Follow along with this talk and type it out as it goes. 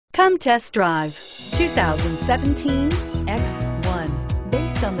Come test drive 2017 X1.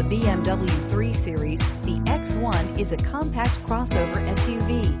 Based on the BMW 3 Series, the X1 is a compact crossover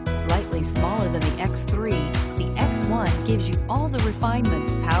SUV, slightly smaller than the X3. The X1 gives you all the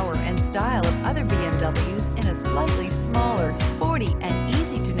refinements, power, and style of other BMWs in a slightly smaller, sporty, and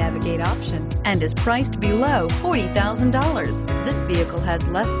easy-to-navigate option, and is priced below $40,000. This vehicle has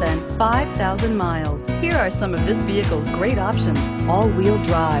less than 5,000 miles. Here are some of this vehicle's great options: all-wheel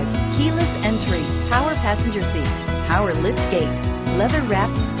drive, keyless entry, power passenger seat, power liftgate,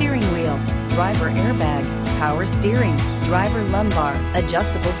 leather-wrapped steering wheel, driver airbag, power steering, driver lumbar,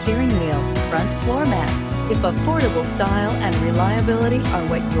 adjustable steering wheel, front floor mats. If affordable style and reliability are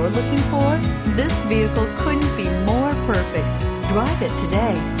what you're looking for, this vehicle couldn't be more perfect. Drive it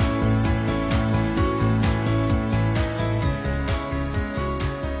today.